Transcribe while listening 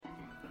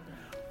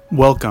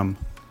Welcome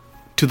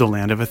to the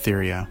land of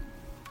Etheria.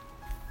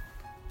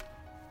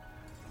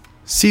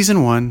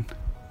 Season 1,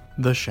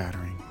 The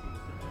Shattering.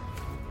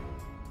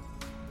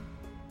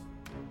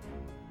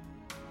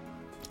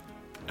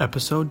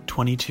 Episode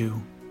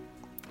 22,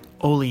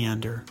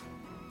 Oleander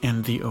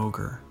and the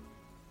Ogre.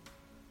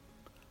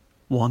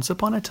 Once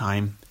upon a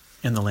time,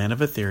 in the land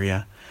of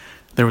Etheria,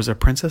 there was a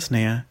Princess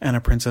Nea and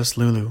a Princess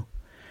Lulu,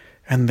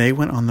 and they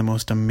went on the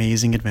most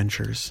amazing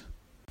adventures.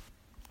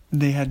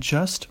 They had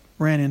just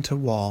ran into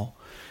Wall,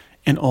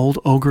 an old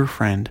ogre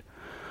friend,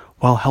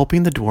 while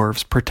helping the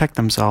dwarves protect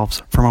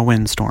themselves from a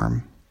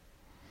windstorm.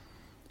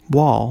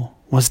 Wall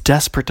was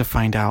desperate to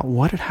find out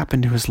what had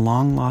happened to his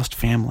long-lost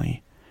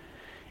family,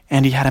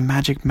 and he had a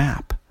magic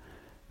map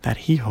that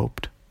he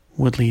hoped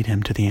would lead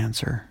him to the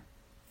answer.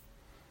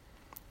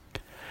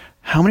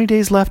 "How many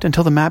days left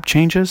until the map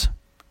changes?"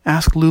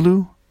 asked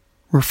Lulu,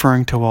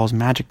 referring to Wall's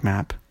magic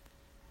map.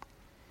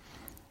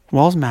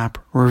 Wall's map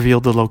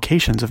revealed the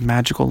locations of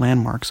magical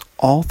landmarks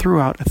all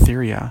throughout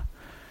Etheria,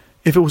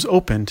 if it was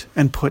opened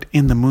and put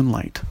in the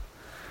moonlight.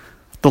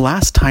 The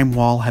last time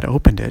Wall had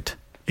opened it,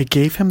 it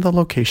gave him the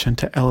location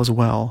to Ella's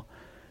well,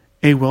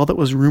 a well that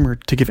was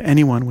rumored to give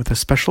anyone with a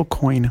special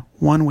coin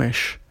one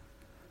wish.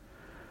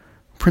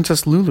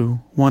 Princess Lulu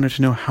wanted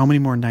to know how many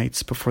more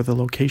nights before the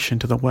location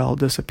to the well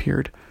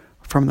disappeared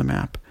from the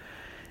map,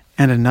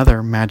 and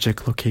another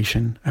magic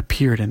location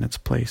appeared in its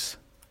place.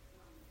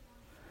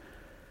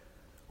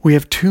 "We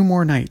have 2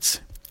 more nights,"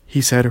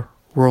 he said,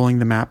 rolling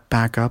the map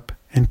back up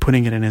and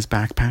putting it in his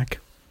backpack.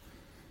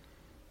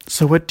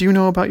 "So what do you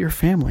know about your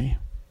family?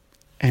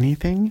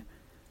 Anything?"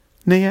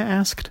 Nea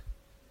asked.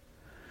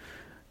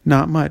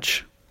 "Not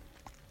much.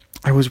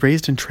 I was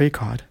raised in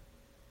Tracod.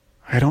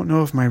 I don't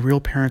know if my real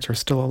parents are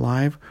still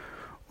alive,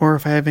 or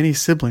if I have any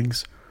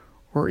siblings,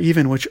 or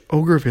even which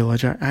ogre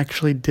village I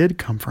actually did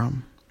come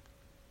from."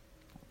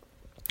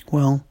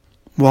 "Well,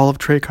 Wall of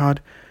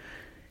Tracod,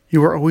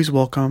 you are always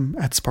welcome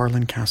at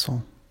Sparland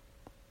Castle,"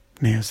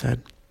 Nea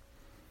said.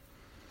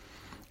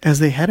 As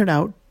they headed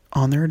out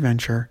on their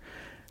adventure,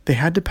 they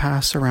had to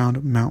pass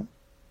around Mount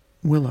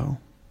Willow.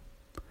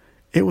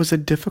 It was a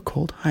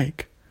difficult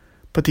hike,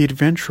 but the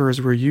adventurers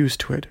were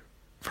used to it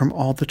from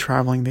all the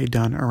traveling they'd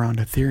done around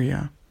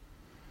Etheria.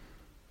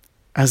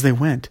 As they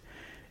went,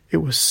 it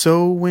was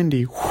so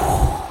windy.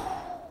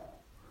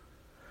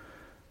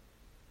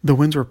 The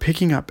winds were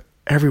picking up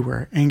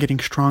everywhere and getting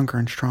stronger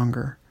and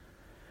stronger.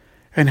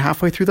 And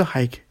halfway through the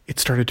hike, it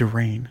started to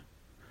rain.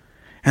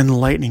 And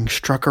lightning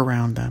struck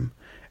around them,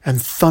 and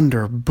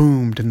thunder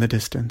boomed in the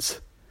distance.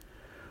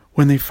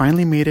 When they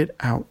finally made it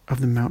out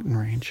of the mountain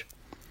range,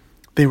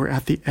 they were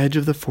at the edge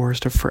of the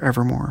forest of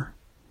Forevermore.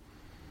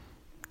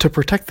 To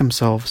protect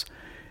themselves,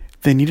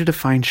 they needed to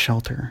find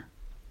shelter.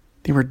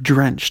 They were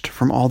drenched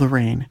from all the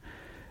rain,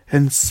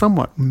 and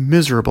somewhat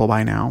miserable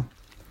by now.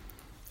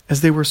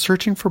 As they were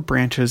searching for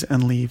branches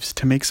and leaves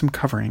to make some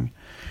covering,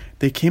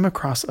 they came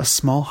across a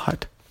small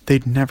hut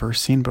they'd never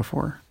seen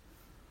before.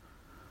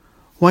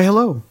 "Why,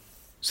 hello,"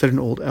 said an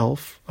old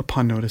elf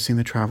upon noticing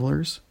the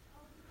travelers.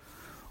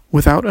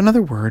 Without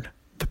another word,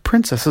 the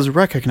princesses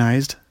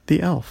recognized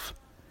the elf.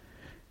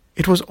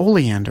 It was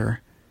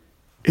Oleander,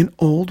 an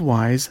old,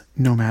 wise,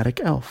 nomadic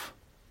elf.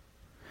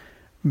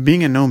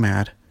 Being a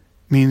nomad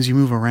means you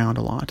move around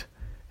a lot,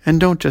 and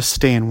don't just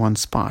stay in one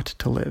spot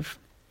to live.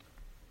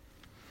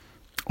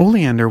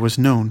 Oleander was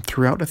known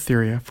throughout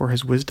Etheria for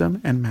his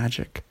wisdom and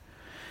magic.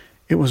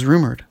 It was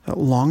rumored that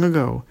long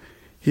ago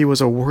he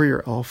was a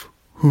warrior elf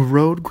who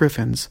rode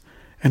griffins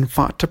and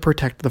fought to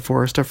protect the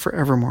forest of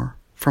Forevermore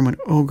from an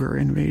ogre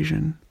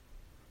invasion.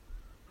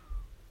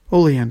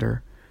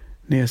 "Oleander,"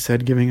 Nea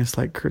said, giving a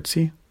slight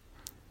curtsy,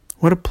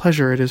 "what a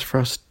pleasure it is for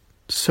us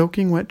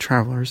soaking wet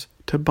travelers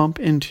to bump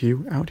into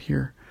you out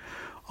here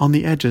on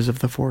the edges of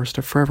the forest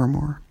of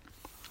Forevermore."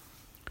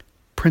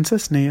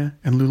 "Princess Nea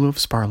and Lulu of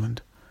Sparland,"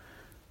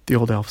 the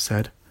old elf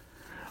said,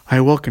 "I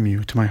welcome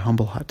you to my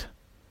humble hut.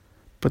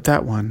 But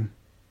that one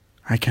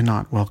I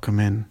cannot welcome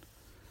in.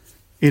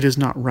 It is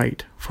not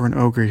right for an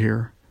ogre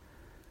here.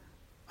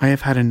 I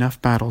have had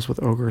enough battles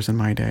with ogres in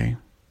my day."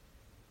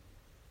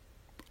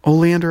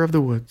 "Oleander of the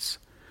Woods,"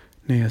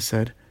 Nea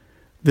said,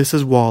 "this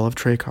is Wall of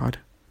Tracod.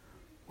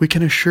 We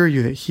can assure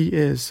you that he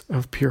is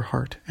of pure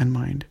heart and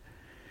mind.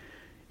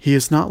 He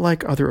is not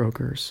like other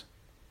ogres,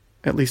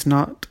 at least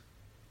not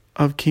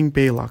of King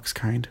Balok's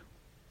kind."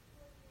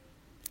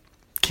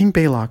 King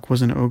Balok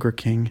was an ogre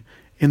king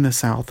in the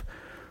south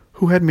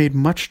who had made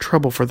much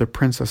trouble for the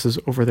princesses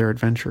over their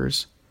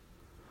adventures.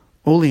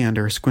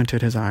 Oleander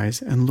squinted his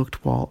eyes and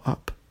looked Wall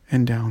up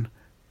and down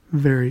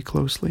very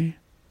closely.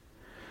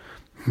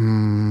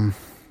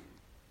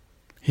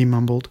 He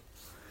mumbled.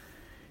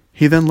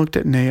 He then looked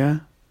at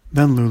Nea,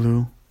 then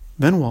Lulu,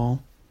 then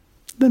Wall,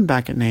 then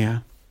back at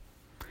Nea.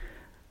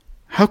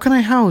 "How can I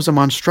house a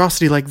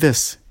monstrosity like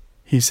this?"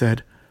 he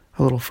said,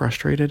 a little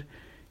frustrated.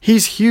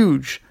 "He's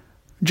huge.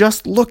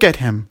 Just look at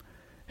him.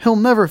 He'll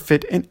never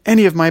fit in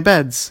any of my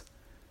beds.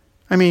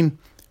 I mean,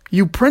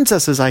 you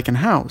princesses I can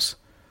house,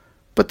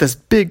 but this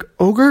big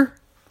ogre?"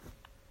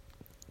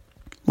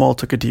 Wall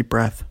took a deep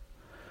breath.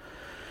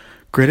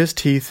 grit his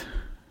teeth,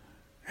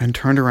 and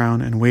turned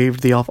around and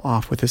waved the elf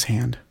off with his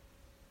hand,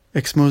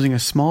 exposing a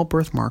small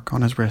birthmark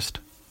on his wrist.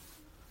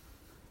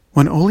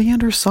 When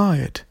Oleander saw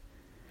it,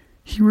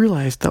 he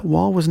realized that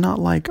Wall was not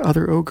like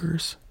other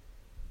ogres.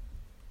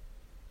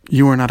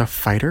 "You are not a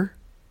fighter?"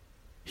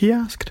 he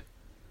asked.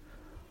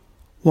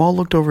 Wall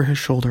looked over his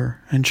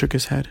shoulder and shook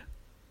his head.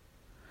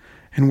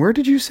 "And where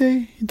did you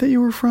say that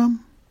you were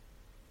from?"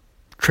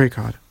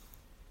 "Tracod."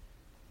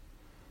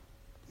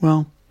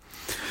 "Well,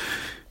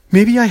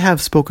 maybe I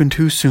have spoken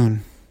too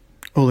soon,"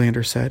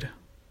 Oleander said,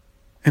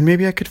 "and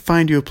maybe I could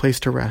find you a place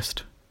to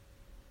rest.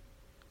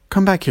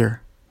 Come back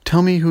here.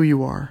 Tell me who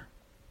you are."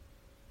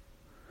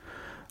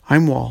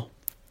 "I'm Wall,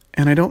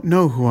 and I don't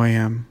know who I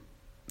am.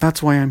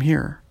 That's why I'm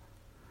here.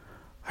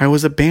 I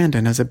was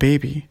abandoned as a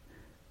baby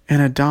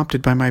and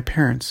adopted by my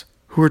parents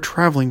who were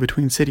traveling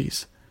between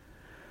cities.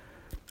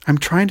 I'm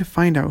trying to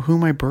find out who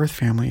my birth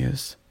family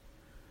is,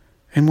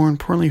 and more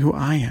importantly, who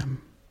I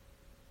am."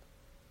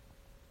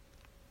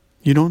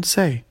 "You don't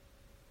say."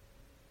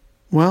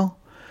 "Well,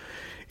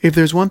 if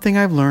there's one thing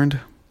I've learned,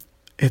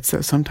 it's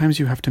that sometimes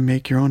you have to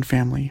make your own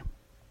family,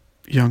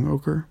 young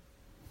ogre."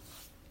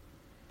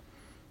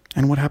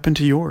 "And what happened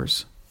to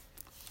yours?"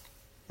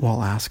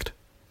 Wall asked,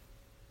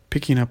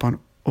 picking up on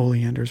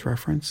Oleander's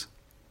reference.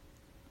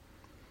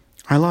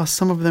 "I lost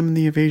some of them in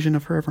the invasion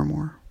of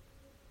Forevermore.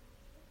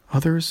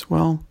 Others,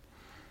 well,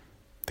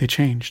 they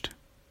changed."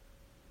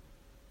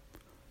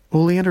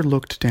 Oleander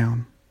looked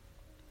down,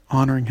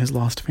 honoring his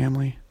lost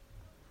family.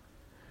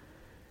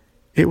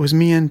 "It was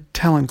me and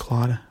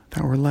Tallonclaw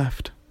that were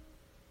left."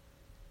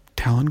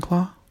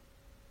 "Tallonclaw?"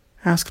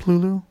 asked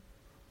Lulu.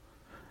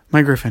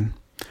 "My griffin.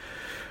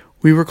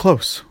 We were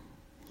close,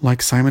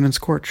 like Simon and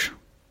Scorch,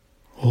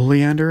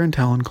 Oleander and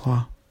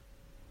Tallonclaw.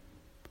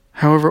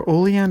 However,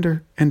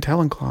 Oleander and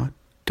Tallonclaw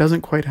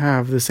doesn't quite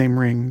have the same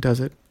ring, does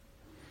it?"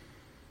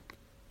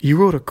 "You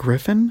rode a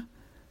griffin?"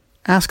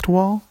 asked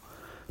Wall,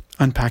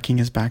 unpacking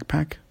his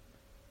backpack.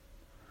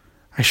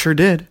 "I sure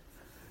did.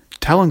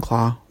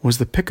 Tallonclaw was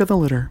the pick of the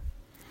litter.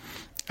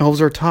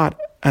 Elves are taught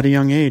at a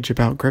young age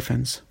about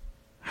griffins,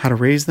 how to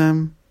raise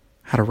them,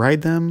 how to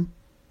ride them,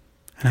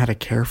 and how to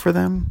care for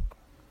them."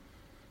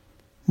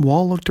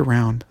 Wall looked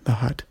around the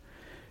hut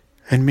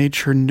and made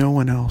sure no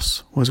one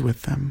else was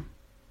with them.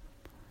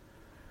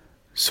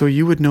 "So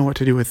you would know what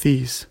to do with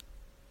these,"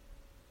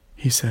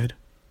 he said.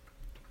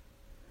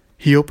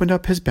 He opened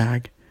up his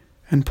bag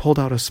and pulled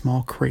out a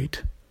small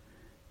crate.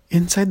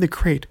 Inside the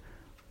crate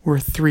were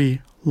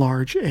 3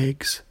 large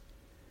eggs.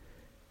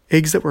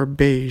 Eggs that were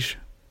beige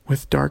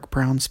with dark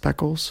brown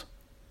speckles.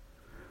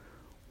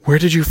 "Where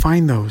did you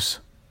find those?"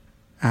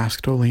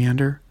 asked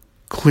Oleander,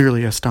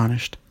 clearly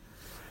astonished.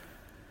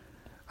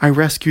 "I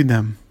rescued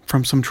them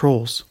from some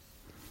trolls.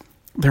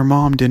 Their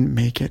mom didn't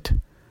make it,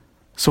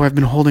 so I've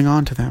been holding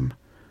on to them,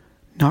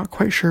 not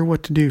quite sure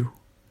what to do.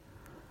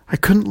 I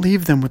couldn't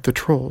leave them with the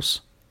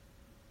trolls.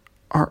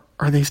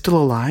 Are they still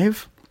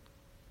alive?"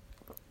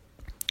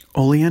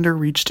 Oleander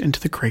reached into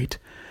the crate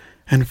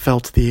and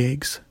felt the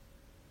eggs.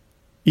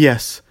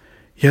 Yes,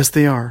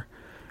 they are.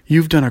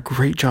 You've done a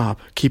great job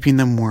keeping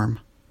them warm.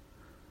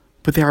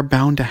 But they are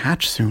bound to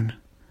hatch soon.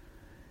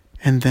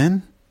 And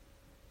then,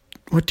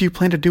 what do you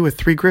plan to do with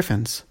 3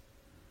 griffins?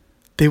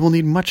 They will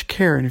need much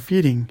care and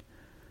feeding.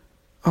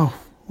 Oh,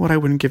 what I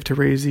wouldn't give to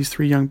raise these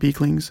 3 young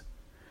beaklings."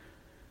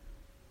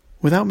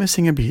 Without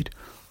missing a beat,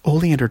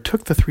 Oleander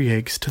took the 3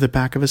 eggs to the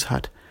back of his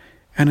hut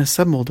and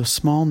assembled a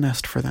small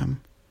nest for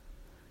them.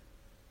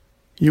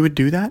 "You would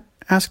do that?"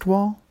 asked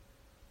Wall.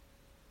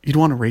 "You'd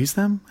want to raise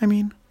them, I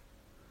mean?"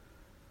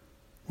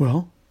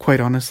 "Well,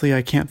 quite honestly,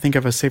 I can't think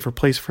of a safer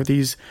place for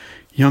these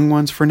young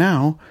ones for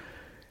now.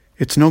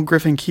 It's no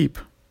griffin keep.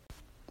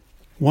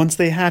 Once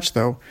they hatch,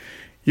 though,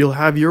 you'll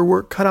have your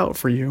work cut out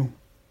for you.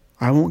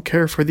 I won't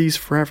care for these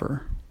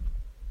forever."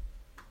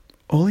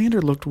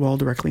 Oleander looked Wall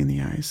directly in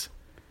the eyes.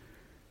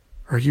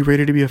 "Are you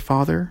ready to be a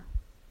father?"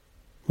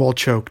 Wall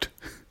choked.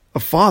 "A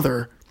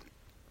father?"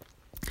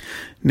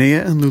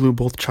 Naya and Lulu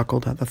both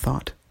chuckled at the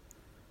thought.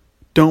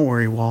 "Don't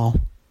worry,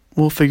 Wall.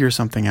 We'll figure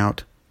something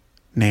out,"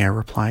 Naya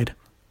replied,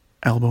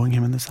 elbowing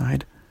him in the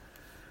side.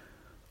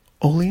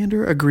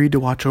 Oleander agreed to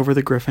watch over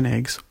the griffin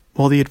eggs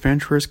while the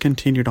adventurers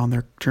continued on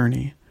their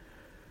journey,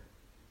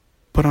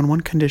 but on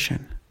one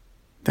condition,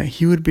 that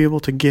he would be able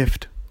to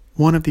gift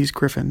one of these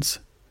griffins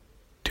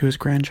to his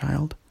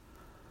grandchild.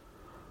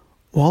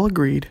 Wall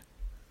agreed,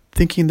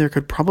 thinking there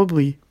could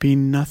probably be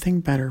nothing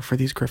better for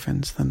these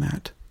griffins than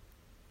that.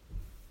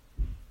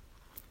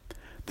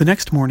 The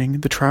next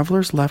morning, the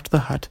travelers left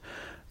the hut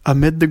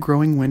amid the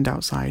growing wind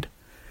outside.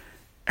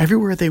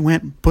 Everywhere they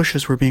went,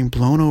 bushes were being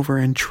blown over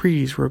and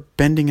trees were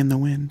bending in the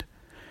wind.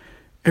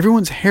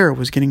 Everyone's hair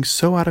was getting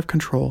so out of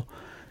control,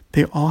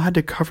 they all had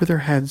to cover their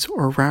heads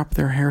or wrap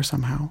their hair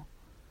somehow.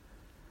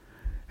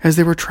 As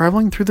they were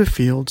traveling through the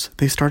fields,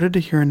 they started to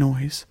hear a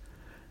noise.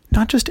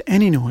 Not just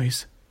any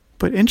noise,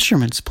 but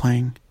instruments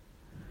playing.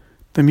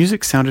 The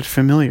music sounded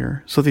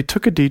familiar, so they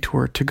took a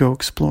detour to go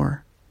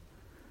explore.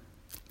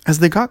 As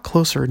they got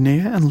closer,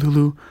 Naya and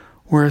Lulu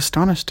were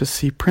astonished to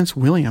see Prince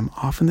William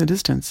off in the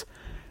distance,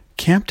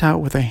 camped out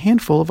with a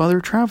handful of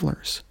other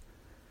travelers.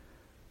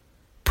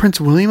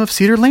 "Prince William of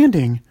Cedar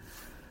Landing!"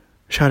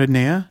 shouted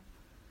Nea.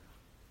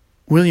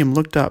 William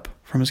looked up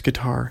from his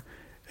guitar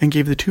and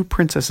gave the two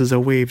princesses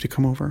a wave to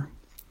come over.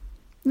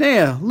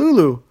 "Nea,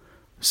 Lulu,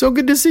 so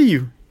good to see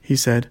you," he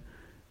said,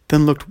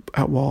 then looked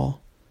at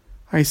Wall.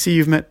 "I see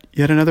you've met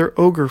yet another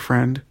ogre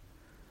friend."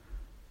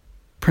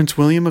 "Prince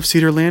William of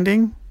Cedar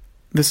Landing,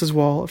 this is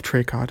Wall of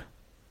Tracod,"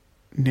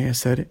 Nea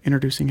said,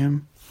 introducing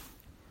him.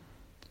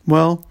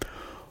 "Well,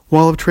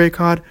 Wall of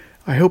Tracod,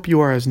 I hope you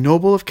are as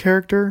noble of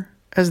character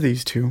as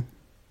these two."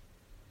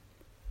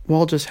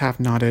 Wall just half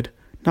nodded,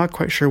 not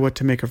quite sure what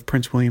to make of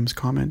Prince William's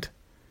comment.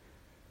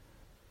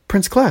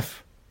 "Prince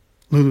Clef,"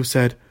 Lulu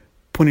said,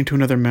 pointing to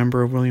another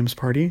member of William's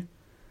party.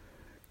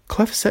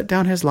 Clef set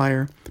down his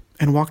lyre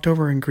and walked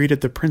over and greeted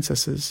the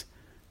princesses,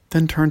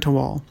 then turned to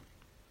Wall.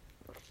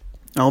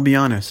 "I'll be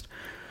honest,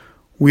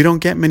 we don't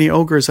get many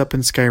ogres up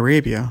in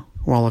Skyrabia,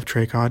 Wall of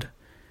Tracod.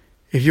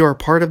 If you are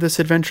part of this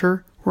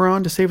adventure we're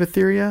on to save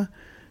Etheria,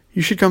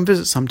 you should come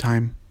visit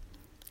sometime."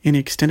 And he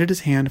extended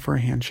his hand for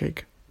a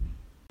handshake.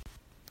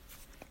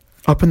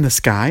 "Up in the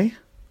sky?"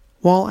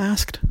 Wall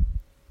asked.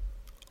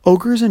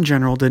 Ogres in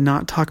general did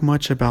not talk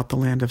much about the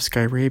land of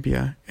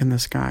Skyrabia in the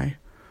sky,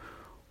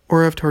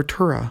 or of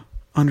Tortura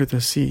under the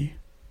sea.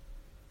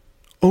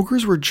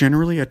 Ogres were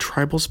generally a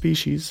tribal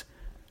species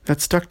that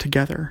stuck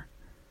together,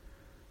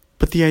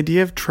 but the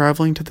idea of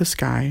traveling to the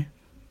sky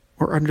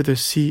or under the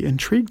sea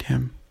intrigued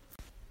him.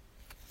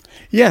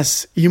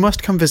 "Yes, you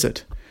must come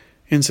visit,"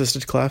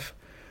 insisted Clef.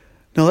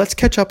 "Now let's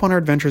catch up on our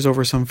adventures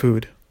over some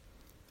food.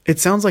 It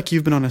sounds like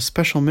you've been on a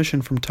special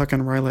mission from Tuck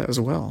and Ryla as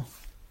well."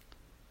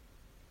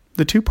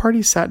 The two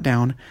parties sat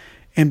down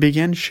and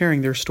began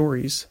sharing their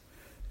stories.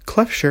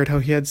 Clef shared how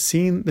he had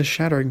seen the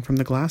shattering from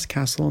the glass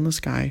castle in the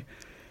sky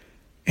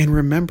and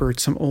remembered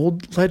some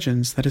old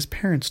legends that his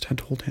parents had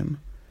told him.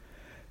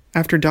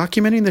 After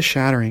documenting the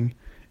shattering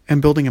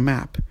and building a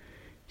map,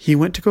 he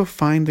went to go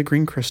find the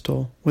green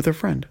crystal with a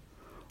friend,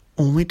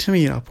 only to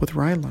meet up with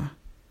Ryla.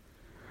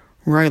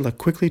 Ryla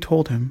quickly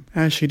told him,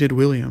 as she did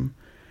William,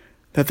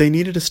 that they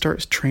needed to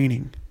start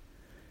training.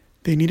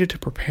 They needed to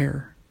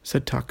prepare,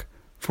 said Tuck,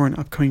 for an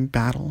upcoming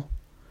battle.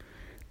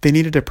 They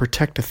needed to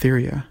protect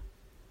Etheria.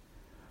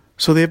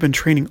 So they have been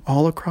training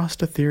all across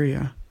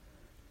Etheria,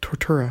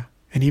 Tortura,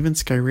 and even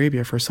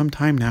Skyrabia for some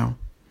time now.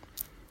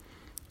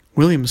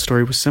 William's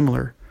story was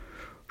similar.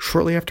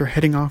 Shortly after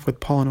heading off with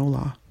Paul and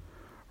Ola,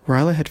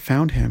 Ryla had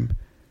found him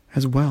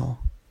as well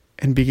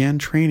and began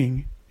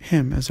training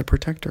him as a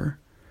protector.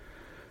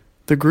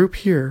 The group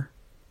here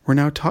were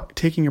now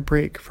taking a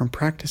break from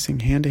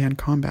practicing hand-to-hand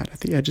combat at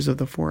the edges of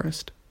the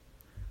forest.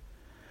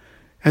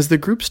 As the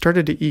group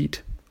started to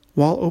eat,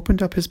 Wall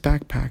opened up his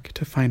backpack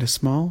to find a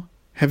small,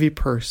 heavy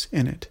purse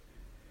in it.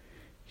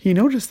 He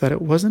noticed that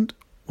it wasn't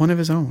one of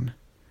his own.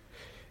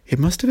 It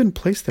must have been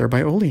placed there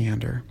by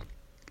Oleander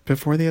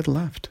before they had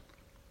left.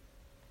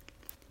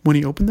 When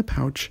he opened the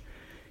pouch,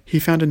 he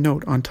found a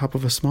note on top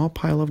of a small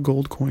pile of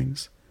gold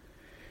coins.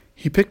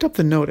 He picked up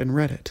the note and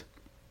read it.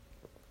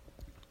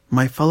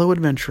 "My fellow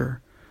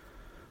adventurer,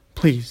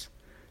 please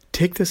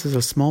take this as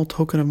a small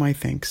token of my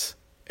thanks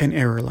and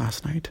error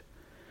last night.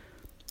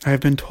 I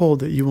have been told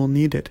that you will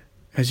need it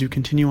as you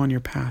continue on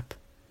your path.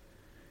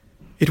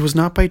 It was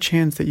not by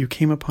chance that you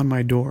came upon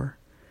my door,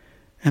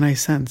 and I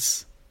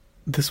sense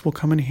this will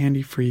come in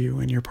handy for you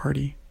and your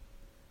party."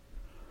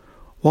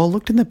 Wall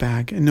looked in the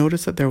bag and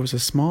noticed that there was a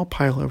small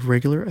pile of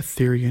regular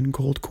Etherian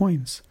gold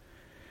coins,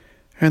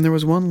 and there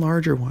was one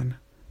larger one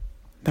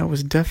that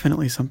was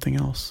definitely something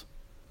else,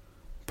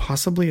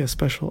 possibly a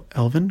special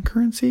elven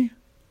currency.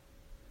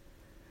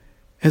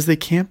 As they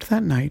camped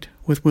that night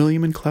with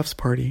William and Clef's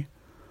party,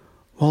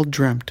 Wall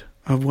dreamt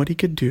of what he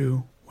could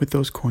do with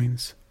those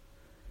coins.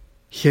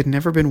 He had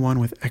never been one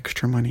with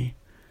extra money,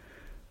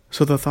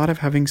 so the thought of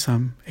having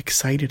some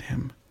excited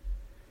him.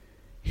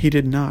 He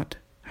did not,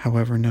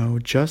 however, know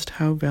just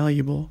how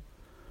valuable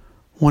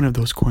one of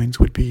those coins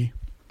would be.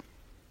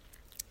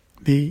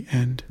 The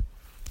end.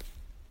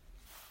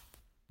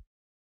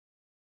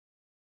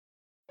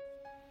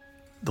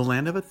 The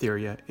Land of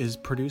Etheria is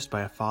produced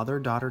by a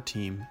father-daughter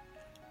team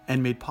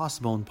and made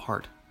possible in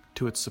part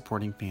to its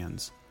supporting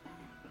fans.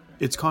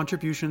 It's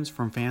contributions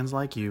from fans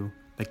like you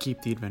that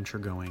keep the adventure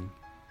going.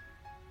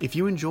 If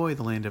you enjoy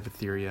The Land of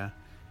Etheria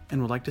and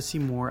would like to see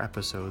more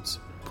episodes,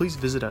 please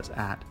visit us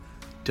at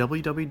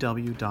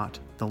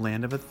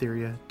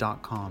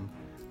www.thelandofeltheria.com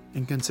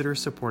and consider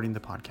supporting the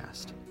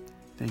podcast.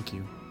 Thank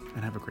you,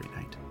 and have a great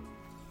night.